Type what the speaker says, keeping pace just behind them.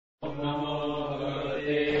Om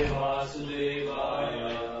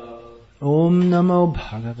Namo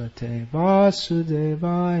Bhagavate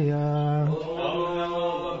Vasudevaya.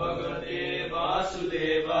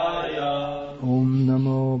 Om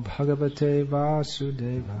Namo Bhagavate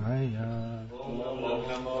Vasudevaya.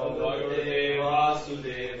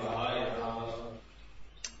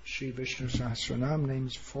 Shri Vishnu Sahasranama,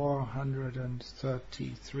 names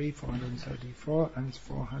 433, 434 and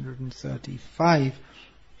 435.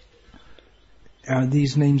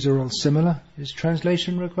 These names are all similar. Is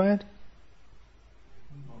translation required?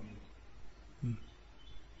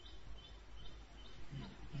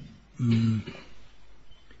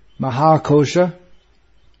 Mahakosah.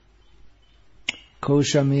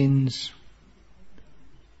 Kosha means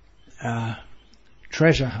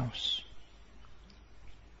treasure house.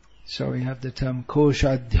 So we have the term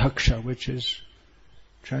Koshadhyaksha, which is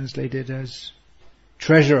translated as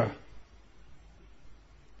treasurer.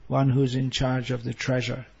 One who's in charge of the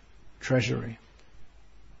treasury.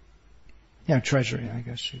 Yeah, treasury, I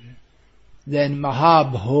guess. Then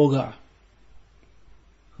Mahabhogah,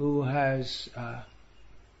 who has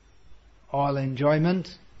all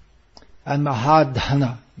enjoyment, and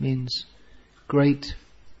Mahadhanah means great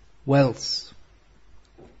wealth.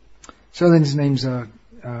 So these names are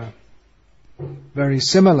very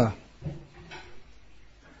similar.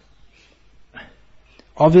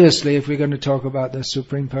 Obviously, if we're going to talk about the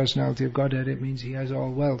Supreme Personality of Godhead, it means He has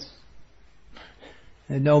all wealth.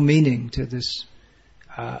 There's no meaning to this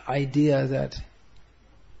idea that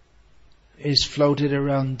is floated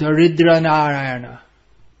around, Daridra Narayana,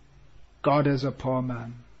 God as a poor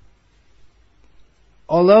man.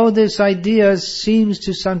 Although this idea seems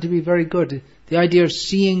to some to be very good, the idea of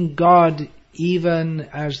seeing God even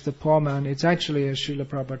as the poor man, it's actually, as Srila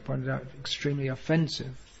Prabhupada pointed out, extremely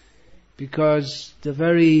offensive. Because the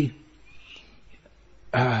very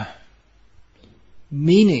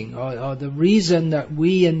meaning or the reason that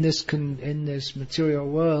we in this material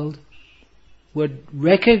world would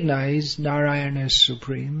recognize Narayana as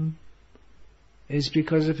supreme is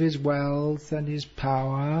because of His wealth and His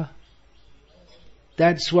power.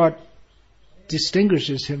 That's what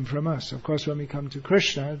distinguishes Him from us. Of course, when we come to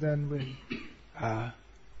Krishna, then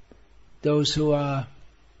those who are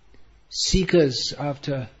seekers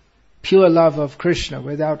after pure love of Krishna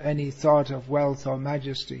without any thought of wealth or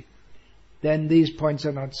majesty, then these points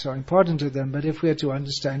are not so important to them. But if we are to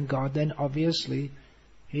understand God, then obviously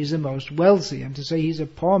He's the most wealthy, and to say He's a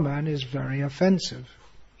poor man is very offensive.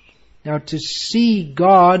 Now, to see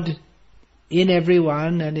God in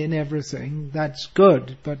everyone and in everything, that's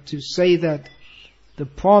good. But to say that the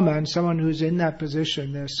poor man, someone who's in that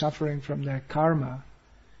position, they're suffering from their karma,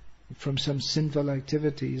 from some sinful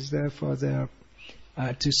activities, therefore they're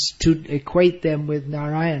to equate them with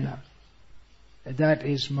Narayana, that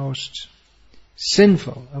is most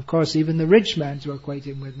sinful. Of course, even the rich man to equate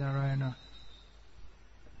him with Narayana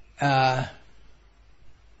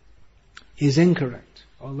is incorrect.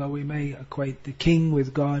 Although we may equate the king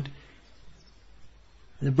with God,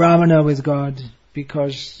 the Brahmana with God,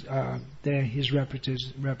 because they're his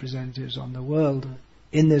representatives on the world,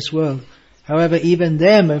 in this world. However, even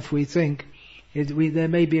them, if we think, there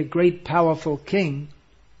may be a great powerful king,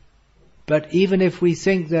 but even if we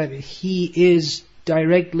think that he is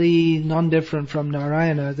directly non-different from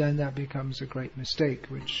Narayana, then that becomes a great mistake,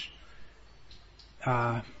 which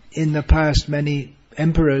in the past many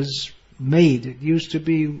emperors made. It used to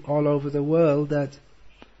be all over the world that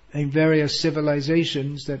in various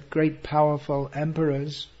civilizations that great powerful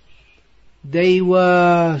emperors, they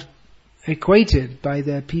were equated by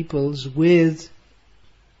their peoples with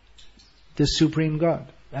the Supreme God.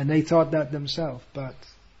 And they thought that themselves, but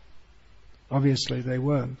obviously they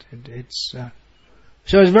weren't.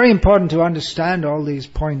 So it's very important to understand all these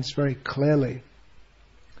points very clearly.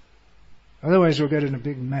 Otherwise we'll get in a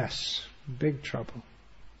big mess, big trouble.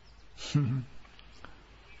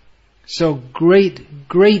 So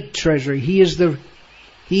great treasury. He is the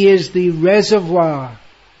reservoir,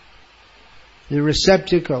 the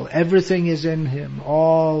receptacle. Everything is in Him,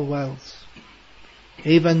 all wealth.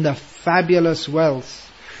 Even the fabulous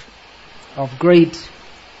wealth of great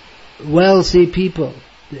wealthy people.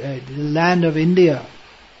 The land of India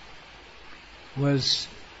was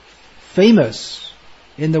famous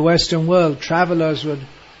in the Western world. Travelers would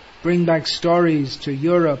bring back stories to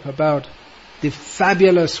Europe about the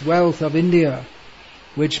fabulous wealth of India,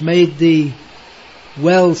 which made the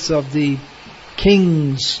wealth of the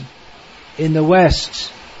kings in the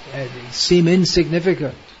West seem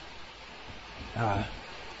insignificant.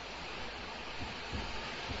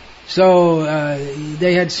 So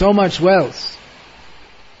they had so much wealth,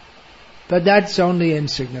 But that's only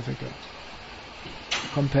insignificant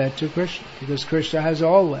compared to Krishna, because Krishna has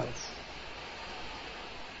all wealth.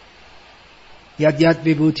 Yad yat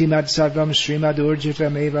vibhuti mad sarvam srimad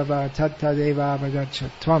urjitam eva va tat tadeva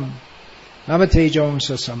avagachatvam mama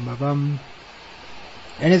tejamsa sambhavam.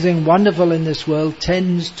 Anything wonderful in this world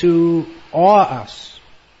tends to awe us.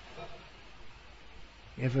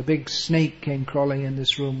 If a big snake came crawling in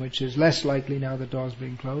this room, which is less likely now the door's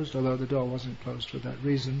being closed, although the door wasn't closed for that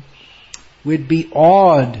reason, we'd be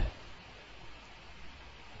awed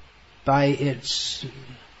by its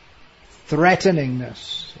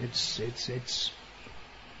threateningness,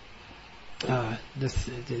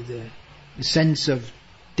 the sense of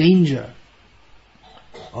danger.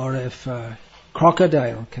 Or if a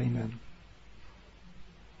crocodile came in.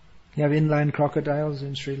 You have inland crocodiles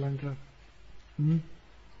in Sri Lanka?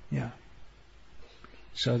 Yeah.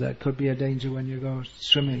 So that could be a danger when you go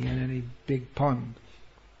swimming in any big pond.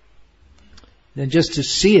 Then just to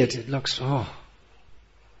see it, it looks,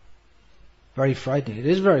 very frightening. It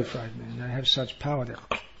is very frightening. They have such power that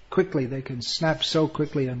quickly they can snap so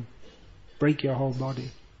quickly and break your whole body.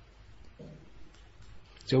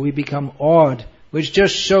 So we become awed, which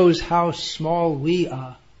just shows how small we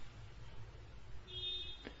are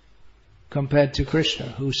compared to Krishna,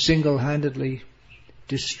 who single-handedly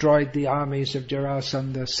destroyed the armies of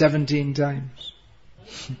Jarasandha 17 times.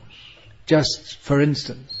 Just for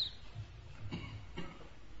instance.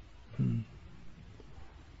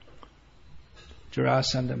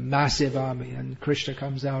 Jarasandha, massive army, and Krishna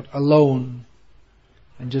comes out alone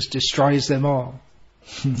and just destroys them all.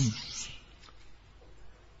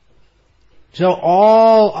 So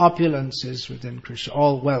all opulence is within Krishna,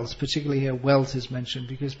 all wealth, particularly here wealth is mentioned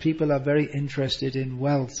because people are very interested in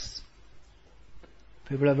wealth.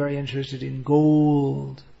 People are very interested in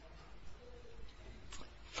gold.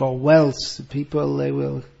 For wealth, people, they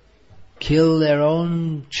will kill their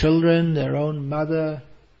own children, their own mother.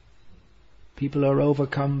 People are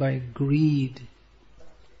overcome by greed.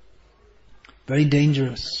 Very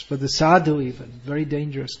dangerous. For the sadhu even, very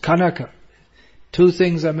dangerous. Kanaka. 2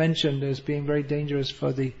 things are mentioned as being very dangerous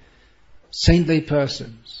for the saintly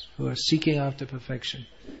persons who are seeking after perfection.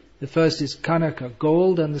 The first is Kanaka,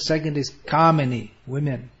 gold, and the second is Kamini,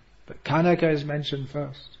 women. But Kanaka is mentioned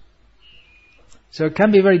first. So it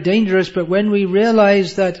can be very dangerous, but when we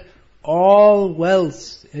realize that all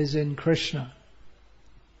wealth is in Krishna,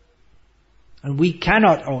 and we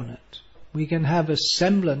cannot own it, we can have a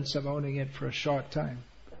semblance of owning it for a short time.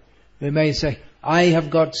 We may say, I have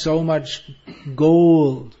got so much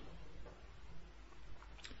gold.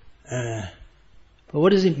 But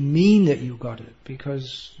what does it mean that you got it?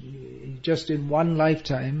 Because just in one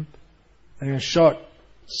lifetime, in a short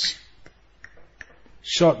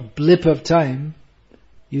blip of time,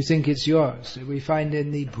 you think it's yours. We find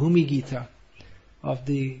in the Bhumi Gita of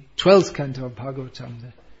the 12th canto of Bhagavatam,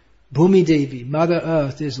 the Bhumi Devi, Mother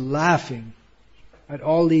Earth, is laughing at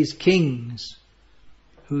all these kings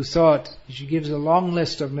who thought, she gives a long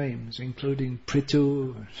list of names, including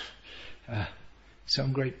Prithu,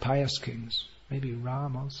 some great pious kings. Maybe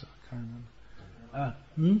Ram also, I can't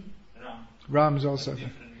remember. Ram's also,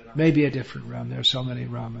 maybe a different Ram, there are so many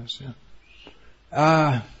Ramas.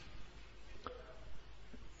 Yeah.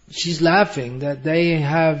 She's laughing that they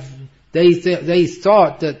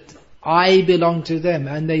thought that I belong to them,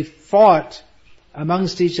 and they fought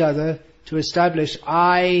amongst each other to establish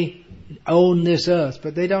I own this earth,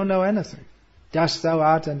 but they don't know anything. Dust thou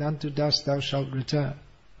art, and unto dust thou shalt return,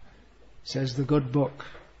 says the good book.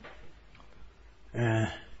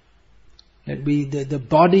 That the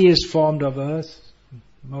body is formed of earth,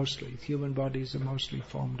 mostly. Human bodies are mostly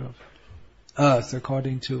formed of earth,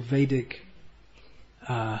 according to Vedic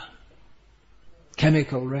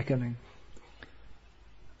chemical reckoning.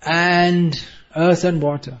 And earth and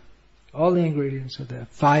water, all the ingredients are there.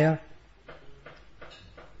 Fire,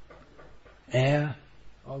 air,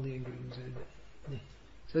 all the ingredients are there.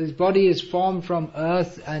 So this body is formed from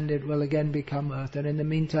earth, and it will again become earth. And in the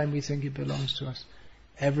meantime, we think it belongs to us.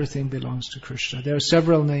 Everything belongs to Krishna. There are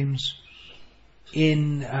several names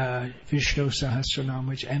in Vishnu Sahasranama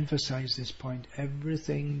which emphasize this point.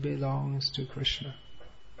 Everything belongs to Krishna.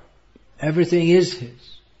 Everything is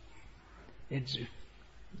His.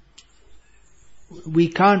 We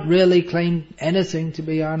can't really claim anything to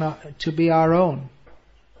be our own.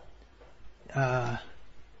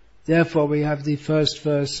 Therefore, we have the first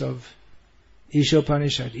verse of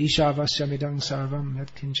Ishopanishad. Isha vasyamidang sarvam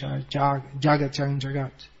yatkincha jagachang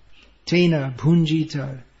jagat. Tena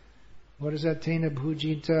bhunjita. What is that? Tena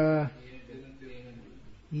bhunjita.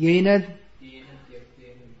 Yena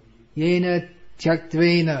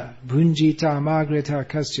Tyaktveena bhunjita magrita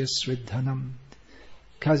kasya sridhanam.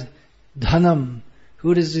 Dhanam.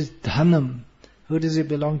 Who does this dhanam? Who does it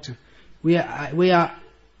belong to? We are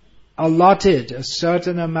allotted a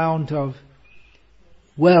certain amount of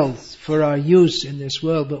wealth for our use in this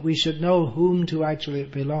world, but we should know whom to actually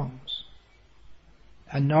it belongs,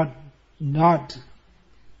 and not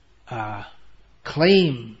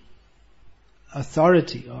claim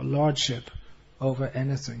authority or lordship over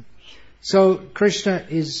anything. So Krishna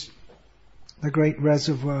is the great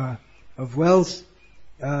reservoir of wealth.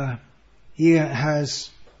 He has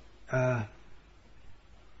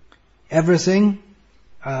everything.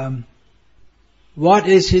 What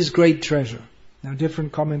is his great treasure? Now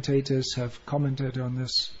different commentators have commented on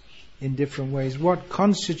this in different ways. What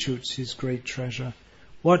constitutes his great treasure?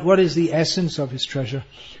 What is the essence of his treasure?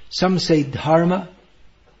 Some say dharma.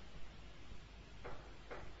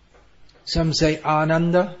 Some say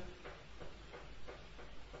ananda.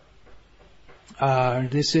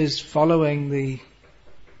 This is following the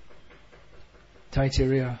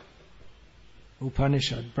Taittiriya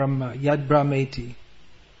Upanishad, Brahma, Yad Brahmeti,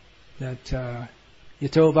 that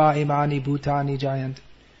Yatova imani bhutani jayant.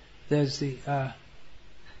 There's the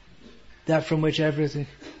that from which everything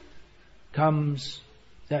comes,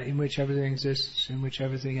 that in which everything exists, in which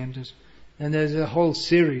everything enters. And there's a whole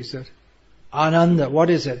series that Ananda, what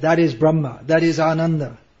is it? That is Brahma, that is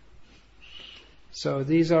Ananda. So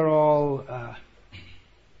these are all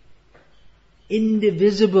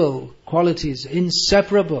indivisible qualities,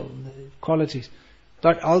 inseparable qualities.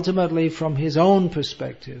 But ultimately, from his own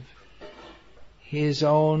perspective, his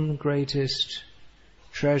own greatest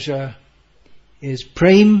treasure is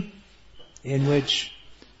prem, in which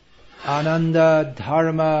ananda,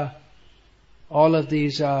 dharma, all of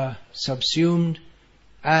these are subsumed,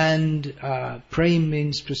 and prem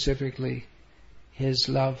means specifically his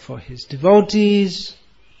love for his devotees,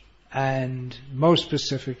 and most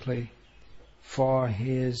specifically for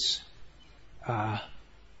his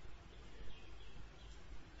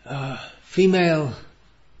female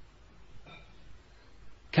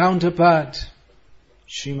counterpart,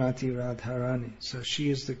 Srimati Radharani. So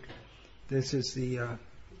this is the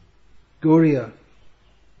Gauriya.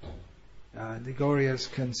 The Gauriyas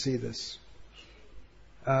can see this.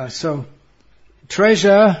 So,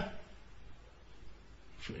 treasure,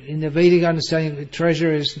 in the Vedic understanding,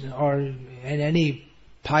 treasure is, or in any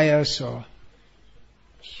pious or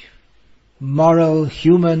moral,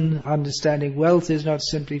 human understanding, wealth is not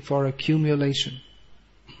simply for accumulation.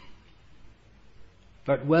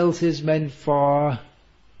 But wealth is meant for,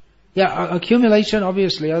 accumulation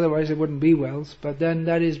obviously, otherwise it wouldn't be wealth, but then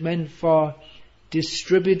that is meant for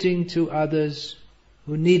distributing to others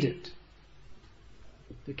who need it.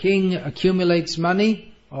 The king accumulates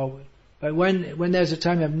money, but when there's a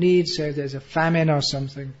time of need, say there's a famine or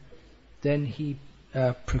something, then he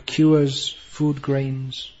procures food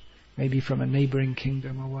grains, maybe from a neighboring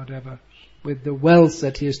kingdom or whatever, with the wealth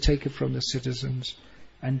that he has taken from the citizens,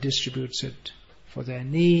 and distributes it for their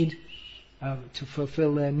need, to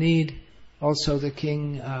fulfill their need. Also the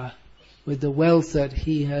king, with the wealth that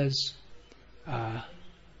he has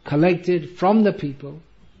collected from the people,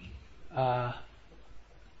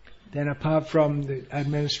 then apart from the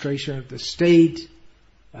administration of the state,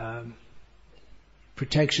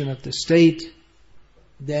 protection of the state,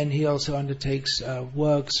 then he also undertakes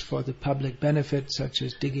works for the public benefit, such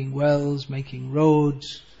as digging wells, making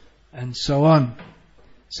roads, and so on.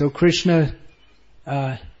 So Krishna,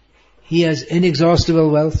 he has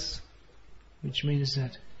inexhaustible wealth, which means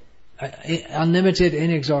that unlimited,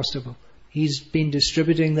 inexhaustible. He's been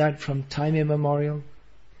distributing that from time immemorial,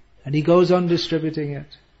 and he goes on distributing it.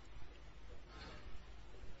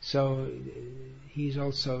 So he's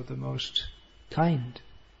also the most kind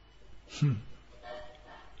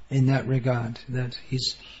in that regard, that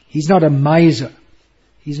he's not a miser.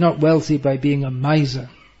 He's not wealthy by being a miser,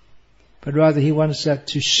 but rather he wants that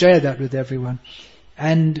to share that with everyone.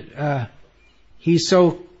 And he's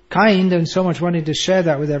so kind and so much wanting to share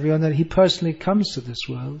that with everyone that he personally comes to this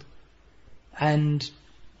world and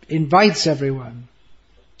invites everyone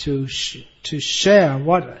to share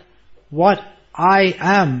what I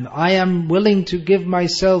am. I am willing to give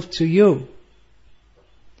myself to you.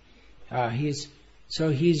 That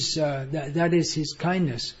is his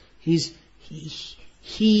kindness. He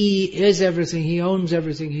is everything. He owns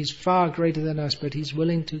everything. He's far greater than us, but he's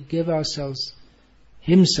willing to give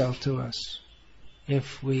himself to us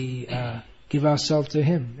if we give ourselves to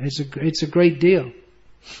him. It's a great deal.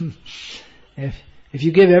 If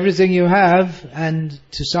you give everything you have and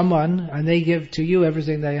to someone, and they give to you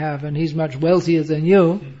everything they have, and he's much wealthier than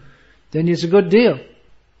you, then it's a good deal.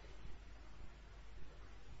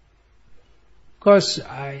 course,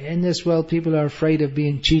 in this world people are afraid of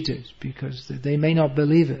being cheated because they may not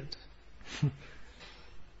believe it.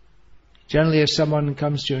 Generally, if someone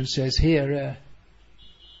comes to you and says, here,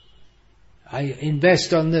 I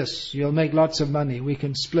invest on this, you'll make lots of money, we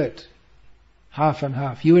can split half and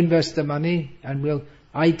half. You invest the money and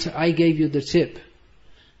I gave you the tip,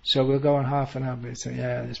 so we'll go on half and half. They say,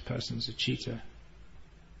 yeah, this person's a cheater.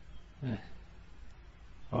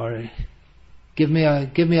 Or give me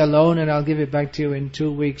a loan and I'll give it back to you in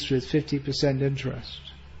 2 weeks with 50% interest.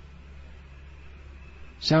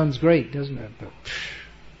 Sounds great, doesn't it? But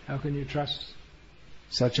how can you trust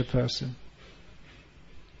such a person?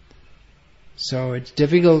 So it's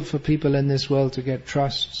difficult for people in this world to get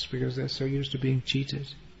trusts because they're so used to being cheated.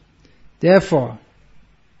 Therefore,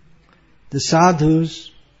 the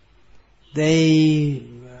sadhus, they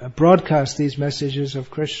broadcast these messages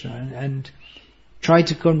of Krishna and try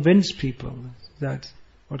to convince people that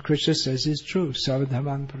what Krishna says is true.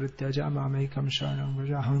 Savadhaman parityaja mamekam sharanam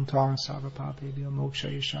vraja aham tvam sarvapapebhyo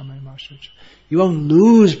mokshayishamay mashacha. You won't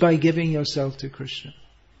lose by giving yourself to Krishna.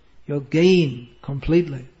 You'll gain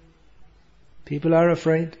completely. People are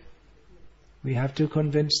afraid. We have to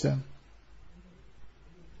convince them.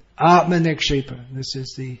 Atmanikshepa. This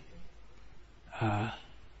is the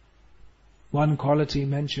one quality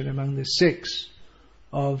mentioned among the 6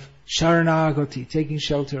 of Sharanagati, taking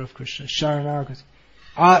shelter of Krishna. Sharanagati.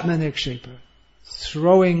 Atmanikshepa.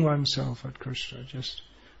 Throwing oneself at Krishna, just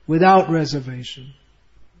without reservation.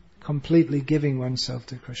 Completely giving oneself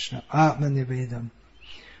to Krishna. Atmanivedam.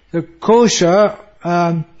 The kosha,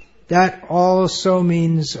 that also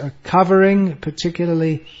means a covering.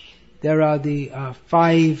 Particularly, there are the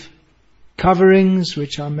 5 coverings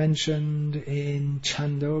which are mentioned in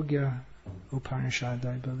Chandogya Upanishad,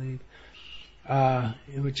 I believe,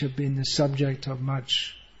 which have been the subject of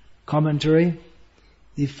much commentary.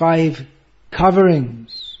 The 5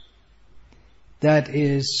 coverings, that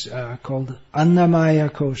is called Annamaya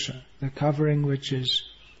Kosha, the covering which is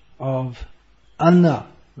of Anna,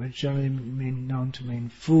 which generally known to mean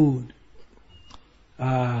food.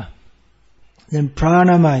 Then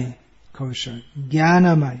Pranamaya Kosha,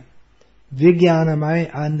 Jnanamaya,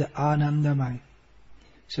 Vijnanamaya and Anandamaya.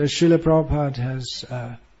 So Srila Prabhupada has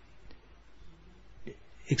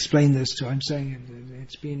explained this too. I'm saying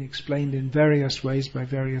it's been explained in various ways by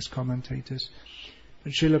various commentators.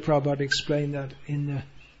 But Srila Prabhupada explained that in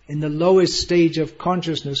the lowest stage of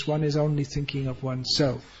consciousness, one is only thinking of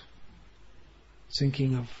oneself,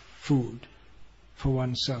 thinking of food for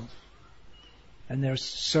oneself. And there are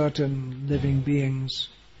certain living beings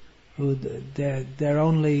who they're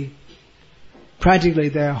only, practically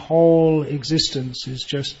their whole existence is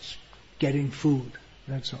just getting food.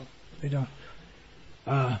 That's all. They don't.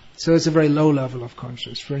 So it's a very low level of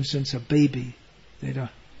consciousness. For instance, a baby, they don't.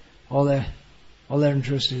 All their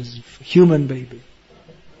interest is human baby,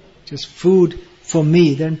 just food for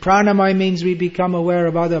me. Then pranamaya means we become aware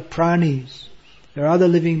of other pranis. There are other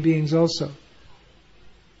living beings also.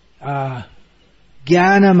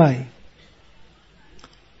 Jnanamaya.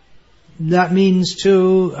 That means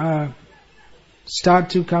to start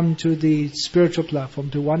to come to the spiritual platform,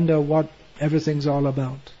 to wonder what everything's all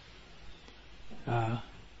about.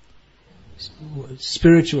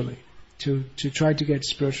 Spiritually, to try to get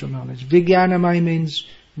spiritual knowledge. Vijnanamaya means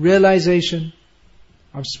realization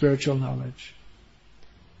of spiritual knowledge.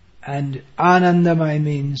 And Anandamaya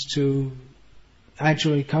means to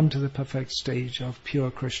actually come to the perfect stage of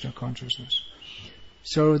pure Krishna consciousness.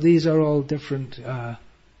 So these are all different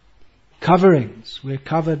coverings. We're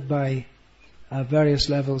covered by various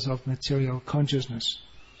levels of material consciousness.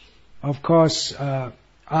 Of course,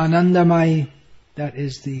 Anandamaya, that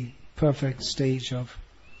is the perfect stage of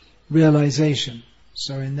realization.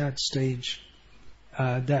 So in that stage,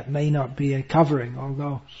 that may not be a covering,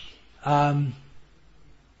 although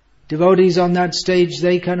devotees on that stage,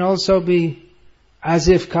 they can also be as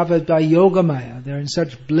if covered by Yogamaya. They're in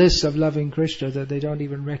such bliss of loving Krishna that they don't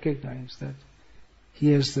even recognize that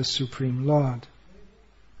He is the Supreme Lord.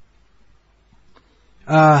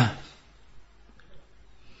 And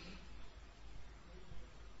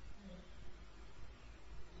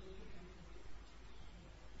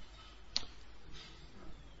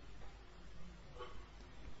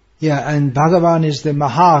Bhagavan is the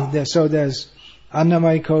Maha. So there's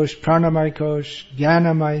Annamaya Kosh, Pranamaya Kosh,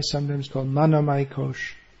 Jnanamaya, sometimes called Manamaya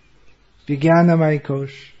Kosh, Vijnanamaya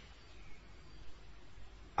Kosh,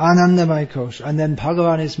 Anandamaya Kosh, and then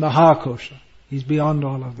Bhagavan is Mahakosah. He's beyond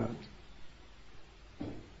all of that.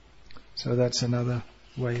 So that's another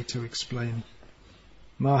way to explain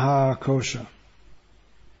Mahakosah.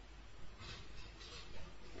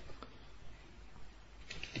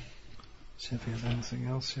 See if there's anything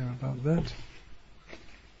else here about that.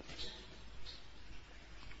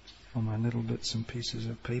 All my little bits and pieces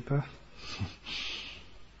of paper.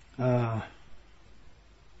 Then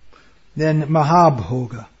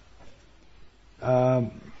Mahabhogah.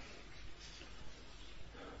 Bhoga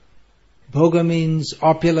means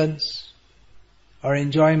opulence or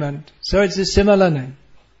enjoyment. So it's a similar name.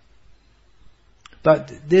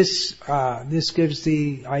 But this gives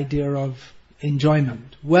the idea of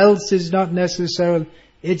enjoyment. Wealth is not necessarily,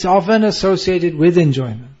 it's often associated with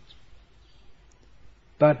enjoyment,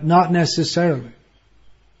 but not necessarily.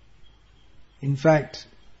 In fact,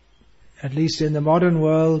 at least in the modern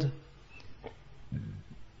world,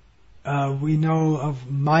 we know of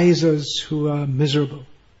misers who are miserable.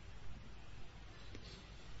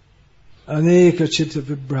 Aneka chitta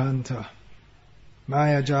vibhranta,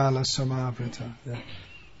 maya jala samavrita. They're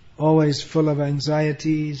always full of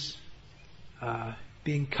anxieties,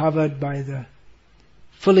 being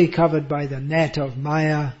fully covered by the net of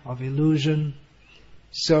maya, of illusion.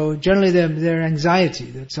 So generally their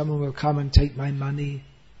anxiety that someone will come and take my money.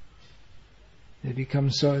 They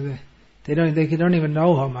become so, they don't even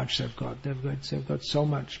know how much they've got. They've got so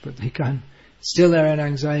much, but they can't. Still they're in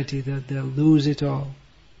anxiety that they'll lose it all.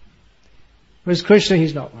 Whereas Krishna,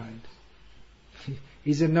 he's not worried.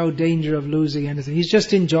 He's in no danger of losing anything. He's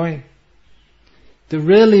just enjoying. The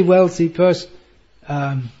really wealthy person,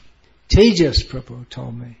 Tejas Prabhu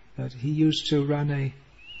told me that he used to run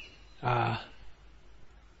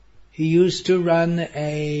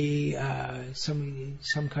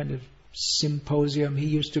some kind of symposium. He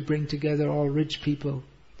used to bring together all rich people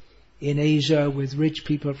in Asia with rich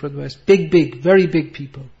people from the West. Big, very big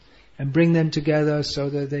people. And bring them together so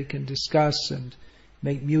that they can discuss and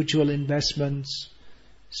make mutual investments.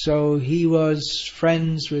 So he was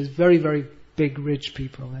friends with very, very big rich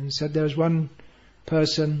people. And he said there was one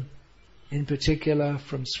person in particular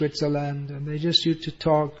from Switzerland, and they just used to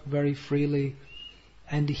talk very freely.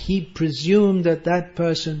 And he presumed that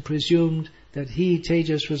person presumed that he,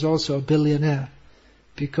 Tejas, was also a billionaire.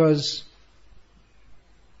 Because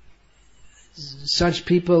such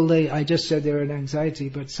people, I just said they're in anxiety,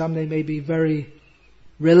 but some they may be very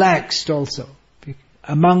relaxed also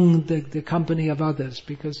among the company of others,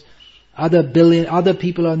 because other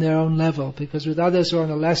people on their own level, because with others who are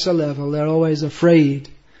on a lesser level, they're always afraid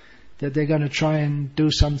that they're going to try and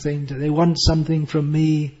do something, that they want something from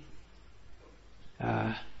me.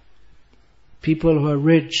 People who are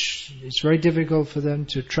rich, it's very difficult for them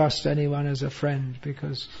to trust anyone as a friend,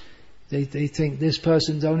 because they think this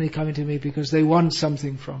person's only coming to me because they want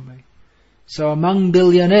something from me. So among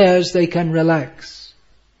billionaires, they can relax.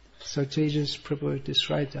 So Tejas Prabhu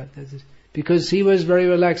described that because he was very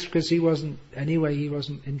relaxed, because he wasn't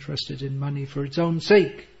interested in money for its own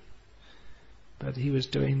sake. But he was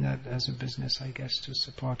doing that as a business, I guess, to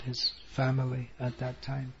support his family at that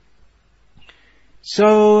time.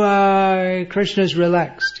 So Krishna's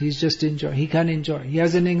relaxed. He's just enjoying. He can enjoy. He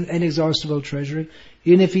has an inexhaustible treasury.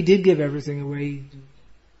 Even if he did give everything away,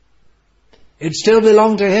 it still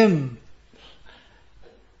belonged to him.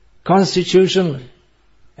 Constitutionally,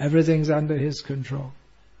 everything's under his control.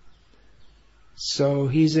 So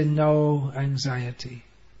he's in no anxiety.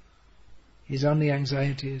 His only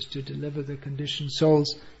anxiety is to deliver the conditioned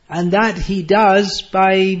souls, and that he does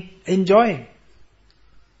by enjoying.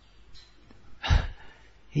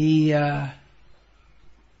 He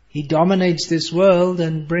dominates this world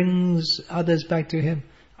and brings others back to him.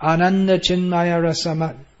 Ananda Chinmaya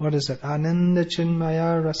Rasamat. What is that? Ananda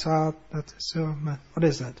Chinmaya Rasat. What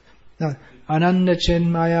is that? No. Ananda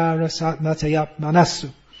Chinmaya Rasat Matayap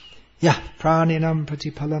Manasu. Yah Praninam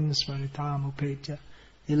Pratipalam Smaritam Upetya.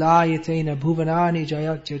 Ilayatena Bhuvanani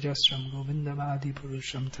Jayatya Jasram Govindamadi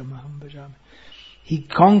Purusham Tamaham Bhajami. He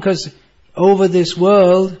conquers over this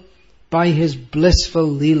world by his blissful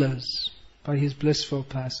leelas, by his blissful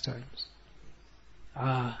pastimes.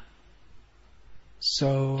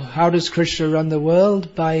 So how does Krishna run the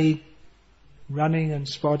world? By running and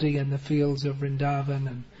spotting in the fields of Vrindavan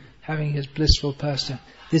and having his blissful pastime.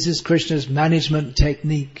 This is Krishna's management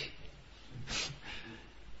technique.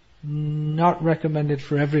 Not recommended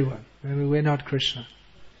for everyone. We're not Krishna.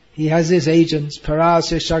 He has his agents.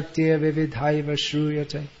 Parasya Shaktiya Vividhaiva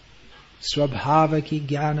Shruyate Swabhava ki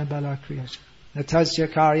Jnana Bala Kriyasya Natasya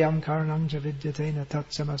Karyam Karanam Javidyate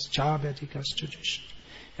Natatsamas Chabhyati Kastujish.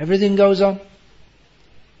 Everything goes on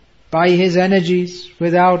by his energies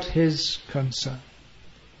without his concern.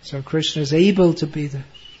 So Krishna is able to be the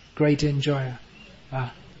great enjoyer.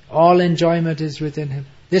 All enjoyment is within him.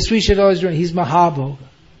 This we should always remember. He's Mahabhogah.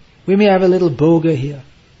 We may have a little bhoga here.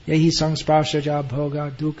 Yehi sangsparshaja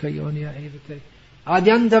bhoga dukkha yonya evate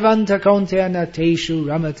Adyantavanta kauntena teshu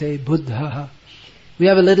ramate buddha. We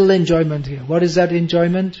have a little enjoyment here. What is that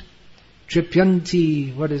enjoyment?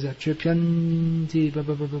 Tripyanti. What is that? Tripyanti.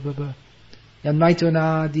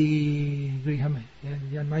 Yanmaitunadi grihame.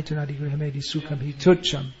 Yanmaitunadi grihame di sukham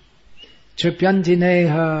tucham. Tripyanti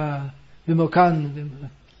neha vimukan.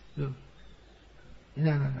 No.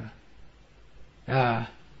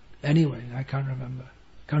 Anyway, I can't remember.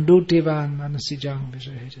 Kandutivan manasijang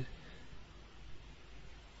vishahete.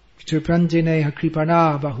 Tripyanti neha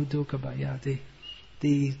kripana bahudukabaya.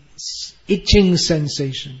 The itching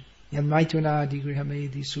sensation. Yanmaitunadi grihame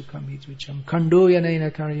di sukham hitvicham.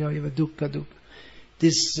 Kandoyanena karyoyava dukkha dukkha.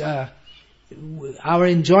 This, our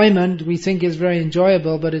enjoyment, we think is very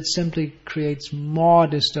enjoyable, but it simply creates more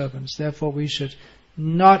disturbance. Therefore we should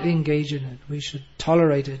not engage in it. We should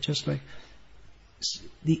tolerate it, just like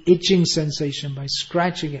the itching sensation. By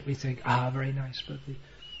scratching it we think, very nice, but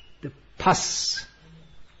the pus,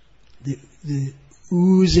 the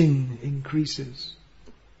oozing increases.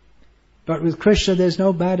 But with Krishna there's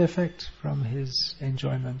no bad effect from his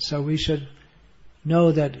enjoyment. So we should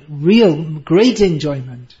know that real, great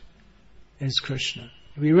enjoyment is Krishna.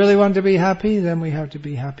 If we really want to be happy, then we have to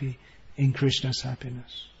be happy in Krishna's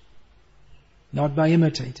happiness. Not by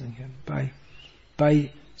imitating him,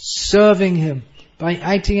 by serving him, by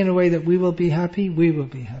acting in a way that we will be happy, we will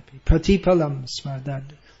be happy. Pratipalam smar, that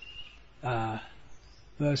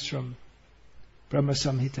verse from Brahma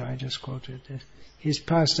Samhita I just quoted. His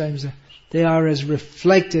pastimes, they are as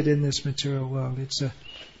reflected in this material world. It's a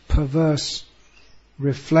perverse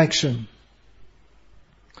reflection.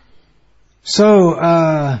 So,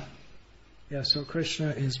 so Krishna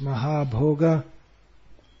is Mahabhogah.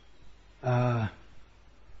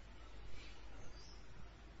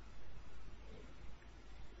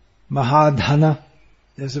 Mahadhanah.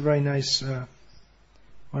 There's a very nice,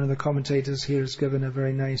 one of the commentators here has given a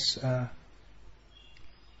very nice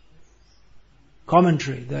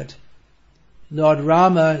commentary that Lord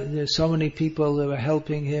Rama, there's so many people that were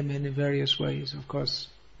helping him in various ways. Of course,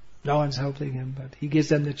 no one's helping him, but he gives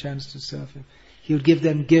them the chance to serve him. He would give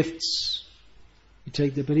them gifts. But he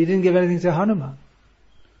didn't give anything to Hanuman.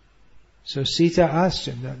 So Sita asked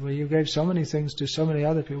him that, well, you gave so many things to so many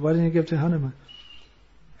other people, why didn't you give to Hanuman?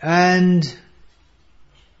 And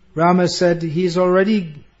Rama said, he's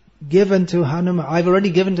already given to Hanuman, I've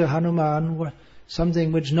already given to Hanuman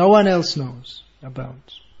something which no one else knows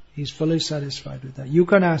about. He's fully satisfied with that. You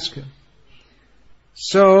can ask him.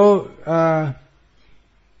 So,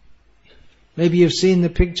 maybe you've seen the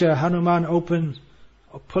picture, Hanuman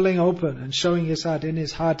pulling open and showing his heart. In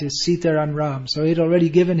his heart is Sita and Ram. So he'd already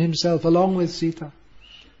given himself along with Sita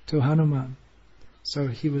to Hanuman. So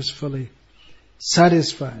he was fully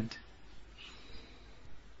satisfied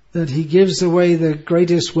that he gives away the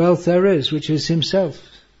greatest wealth there is, which is himself.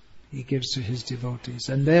 He gives to his devotees,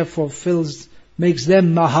 and therefore makes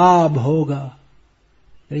them Mahabhogah.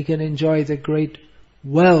 They can enjoy the great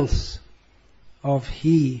wealth of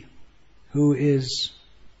He who is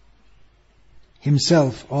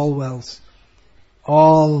Himself, all wealth,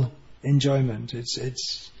 all enjoyment.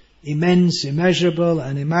 It's immense, immeasurable,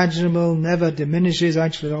 unimaginable, never diminishes,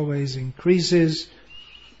 actually always increases.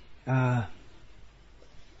 So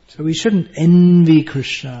we shouldn't envy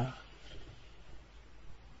Krishna.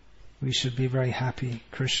 We should be very happy.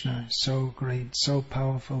 Krishna is so great, so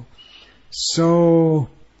powerful, so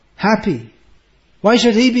happy. Why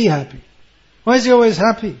should he be happy? Why is he always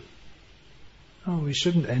happy? Oh, we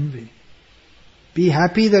shouldn't envy. Be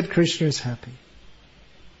happy that Krishna is happy.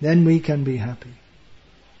 Then we can be happy.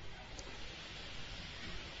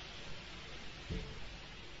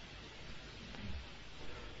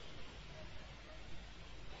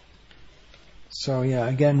 So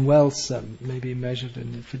again, wealth may be measured,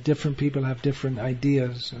 and for different people have different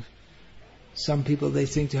ideas. Some people, they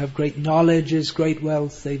think to have great knowledge is great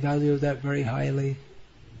wealth. They value that very highly.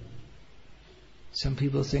 Some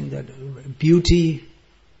people think that beauty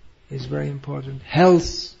is very important.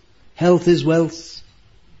 Health is wealth.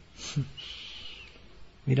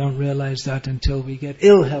 We don't realize that until we get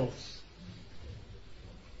ill health.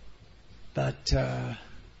 But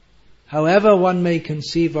however one may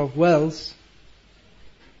conceive of wealth,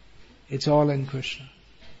 it's all in Krishna,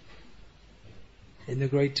 to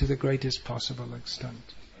the greatest possible extent.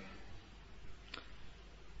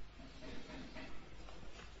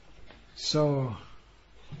 So,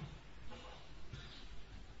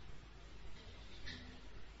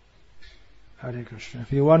 Hare Krishna.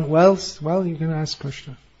 If you want wealth, well, you can ask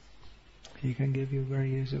Krishna. He can give you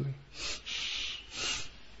very easily.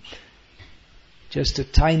 Just a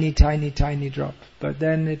tiny, tiny, tiny drop. But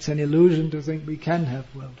then it's an illusion to think we can have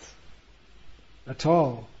wealth. at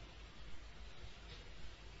all.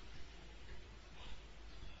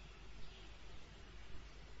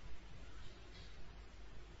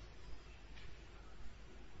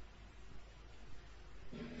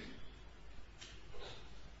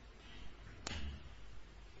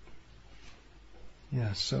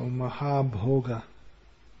 Yeah, so Mahabhogah.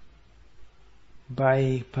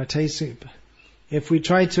 By participating, if we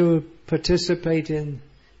try to participate in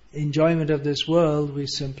enjoyment of this world, we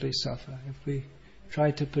simply suffer. If we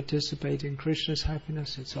try to participate in Krishna's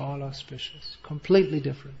happiness, it's all auspicious. Completely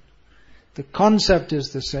different. The concept is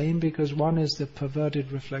the same because one is the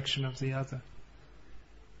perverted reflection of the other.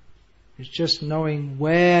 It's just knowing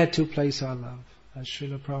where to place our love, as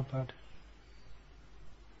Srila Prabhupada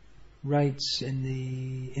writes in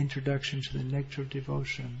the introduction to the Nectar of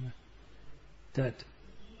Devotion, that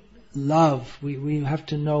love, we have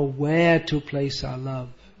to know where to place our love.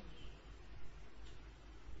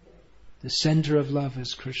 The center of love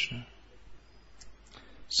is Krishna.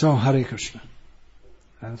 So, Hare Krishna.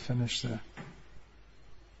 I'll finish there.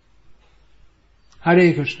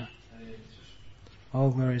 Hare Krishna. All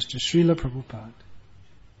glories to Srila Prabhupada.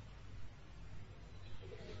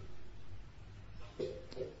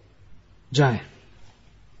 Jai. You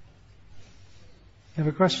have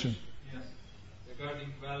a question? Yes. Regarding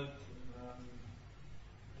wealth,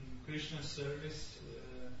 in Krishna's service,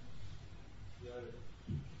 we are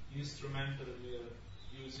instrumental, we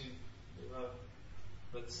are using the wealth,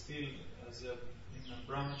 but still, in a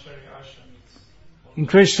brahmachari ashram, in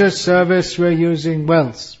Krishna's service we're using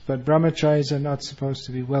wealth, but brahmacharis are not supposed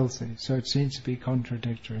to be wealthy, so it seems to be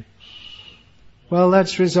contradictory. Well,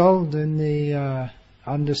 that's resolved in the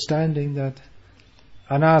understanding that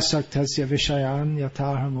anasaktasya vishayan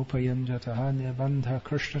yataham upayanjataha nibandha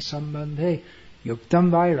Krishna sambandhe yuktam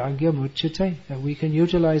vairagya muchyate, that we can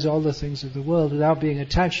utilize all the things of the world without being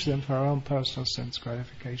attached to them for our own personal sense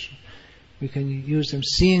gratification. We can use them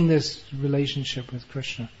seeing this relationship with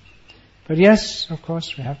Krishna. But yes, of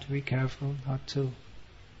course, we have to be careful not to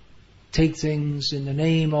take things in the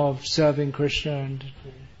name of serving Krishna and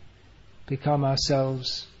become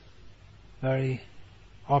ourselves very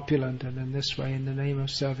opulent, and in this way, in the name of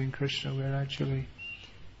serving Krishna, we're actually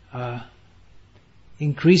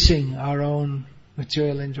increasing our own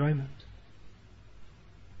material enjoyment.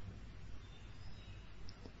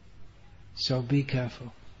 So be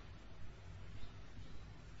careful.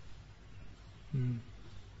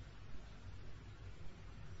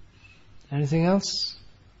 Anything else?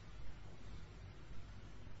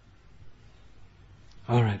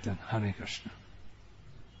 All right then, Hare Krishna.